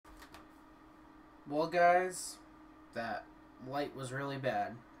Well, guys, that light was really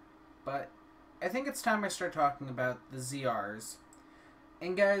bad. But I think it's time I start talking about the ZRs.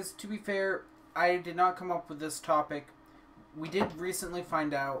 And guys, to be fair, I did not come up with this topic. We did recently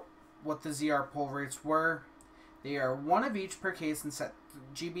find out what the ZR pull rates were. They are one of each per case in set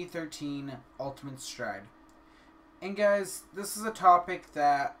GB13 Ultimate Stride. And guys, this is a topic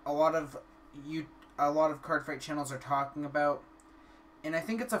that a lot of card fight channels are talking about. And I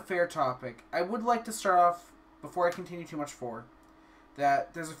think it's a fair topic. I would like to start off, before I continue too much forward,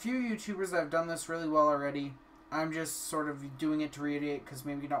 that there's a few YouTubers that have done this really well already. I'm just sort of doing it to reiterate because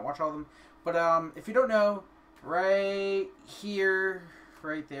maybe you don't watch all of them. But if you don't know, right here,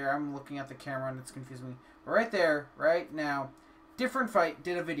 right there, I'm looking at the camera and it's confusing me. But right there, right now, Different Fight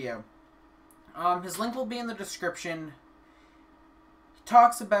did a video. His link will be in the description. He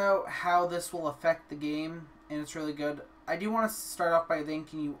talks about how this will affect the game, and it's really good. I do want to start off by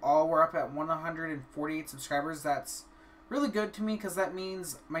thanking you all. We're up at 148 subscribers. That's really good to me because that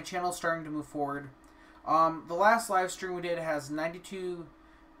means my channel is starting to move forward. The last live stream we did has 92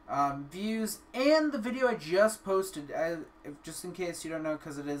 views, and the video I just posted, just in case you don't know,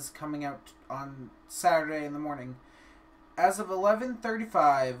 because it is coming out on Saturday in the morning. As of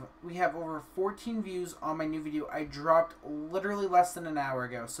 11:35, we have over 14 views on my new video. I dropped literally less than an hour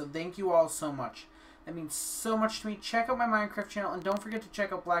ago, so thank you all so much. That means so much to me. Check out my Minecraft channel, and don't forget to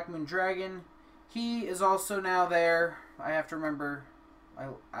check out Black Moon Dragon. He is also now there. I have to remember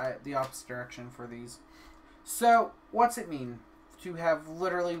the opposite direction for these. So, what's it mean to have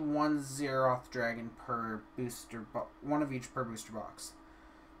literally one Zeroth Dragon per booster, one of each per booster box?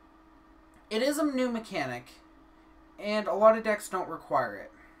 It is a new mechanic, and a lot of decks don't require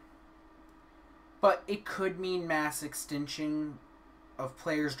it. But it could mean mass extinction of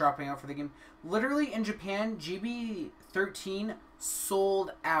players dropping out for the game. Literally in Japan, GB13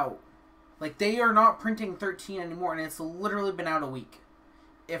 sold out. Like, they are not printing 13 anymore, and it's literally been out a week,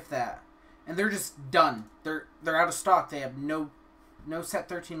 if that. And they're just done. They're out of stock. They have no set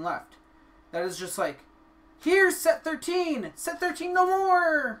 13 left. That is just like, here's set 13. Set 13 no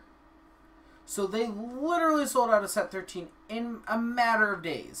more. So they literally sold out of set 13 in a matter of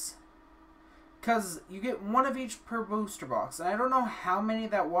days. Because you get one of each per booster box. And I don't know how many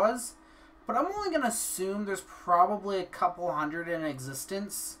that was, but I'm only going to assume there's probably a couple hundred in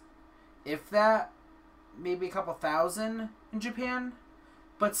existence. If that, maybe a couple thousand in Japan.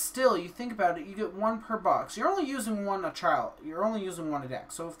 But still, you think about it, you get one per box. You're only using one a trial. You're only using one a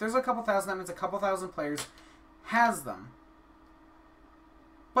deck. So if there's a couple thousand, that means a couple thousand players has them.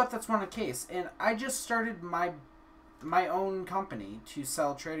 But that's one a case. And I just started my own company to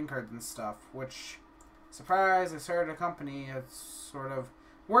sell trading cards and stuff, which, surprise, I started a company. It's sort of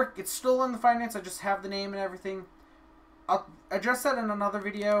work. It's still in the finance. I just have the name and everything. I'll address that in another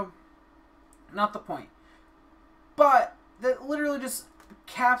video. Not the point. But that literally just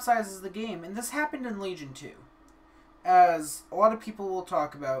capsizes the game. And this happened in Legion 2. As a lot of people will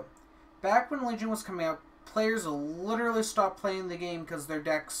talk about, back when Legion was coming out, players literally stopped playing the game because their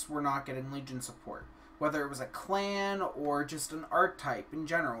decks were not getting Legion support. Whether it was a clan or just an archetype in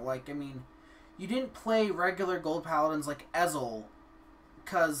general. Like, I mean, you didn't play regular Gold Paladins like Ezel,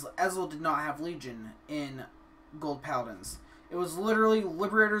 because Ezel did not have Legion in Gold Paladins. It was literally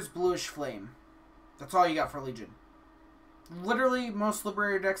Liberator's Bluish Flame. That's all you got for Legion. Literally, most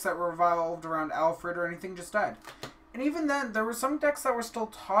Liberator decks that revolved around Alfred or anything just died. And even then, there were some decks that were still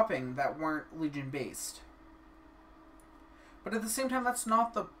topping that weren't Legion-based. But at the same time, that's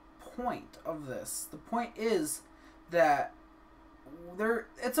not the point of this. The point is that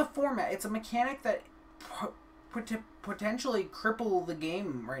it's a format. It's a mechanic that potentially cripple the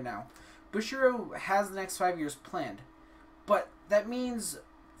game right now. Bushiroad has the next 5 years planned. But that means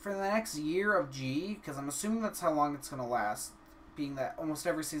for the next year of G, because I'm assuming that's how long it's going to last, being that almost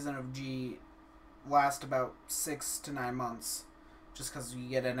every season of G lasts about 6 to 9 months, just because you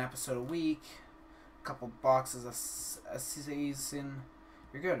get an episode a week, a couple boxes a season,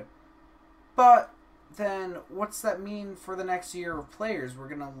 you're good. But then what's that mean for the next year of players? We're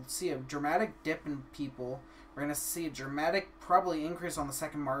going to see a dramatic dip in people. We're going to see a dramatic probably increase on the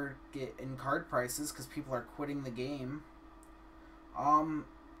second market in card prices because people are quitting the game.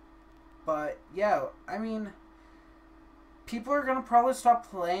 But yeah, I mean, people are going to probably stop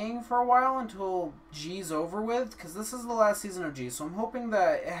playing for a while until G's over with, because this is the last season of G, so I'm hoping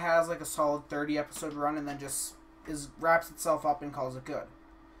that it has like a solid 30 episode run and then just wraps itself up and calls it good.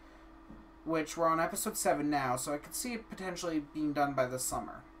 Which we're on episode 7 now, so I could see it potentially being done by this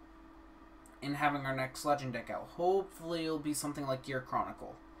summer. And having our next Legend deck out. Hopefully it'll be something like Gear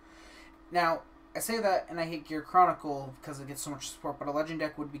Chronicle. Now, I say that, and I hate Gear Chronicle because it gets so much support, but a Legend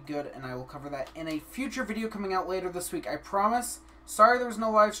deck would be good, and I will cover that in a future video coming out later this week. I promise. Sorry there was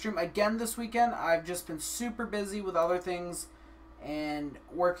no live stream again this weekend. I've just been super busy with other things and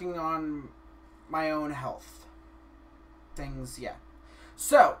working on my own health. Things, yeah.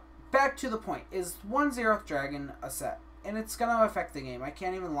 So, back to the point. Is 1 Zeroth Dragon a set? And it's going to affect the game. I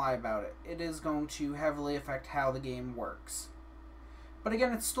can't even lie about it. It is going to heavily affect how the game works. But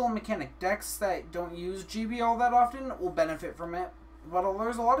again, it's still a mechanic. Decks that don't use GB all that often will benefit from it. But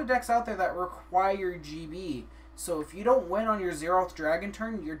there's a lot of decks out there that require GB. So if you don't win on your Zeroth Dragon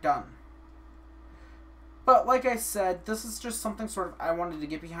turn, you're done. But like I said, this is just something sort of I wanted to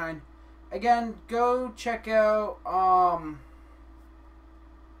get behind. Again, go check out,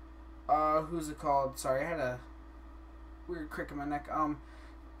 who's it called? Sorry, I had a weird crick in my neck.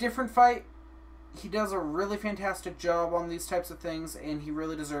 Different Fight. He does a really fantastic job on these types of things, and he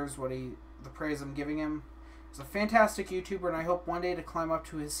really deserves the praise I'm giving him. He's a fantastic YouTuber, and I hope one day to climb up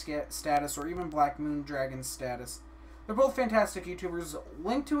to his status, or even Black Moon Dragon's status. They're both fantastic YouTubers.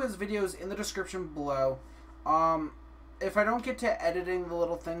 Link to his videos in the description below. If I don't get to editing the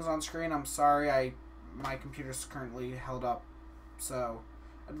little things on screen, I'm sorry. My computer's currently held up, so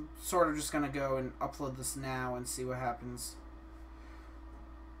I'm sort of just going to go and upload this now and see what happens.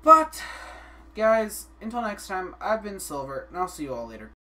 But guys, until next time, I've been Silver, and I'll see you all later.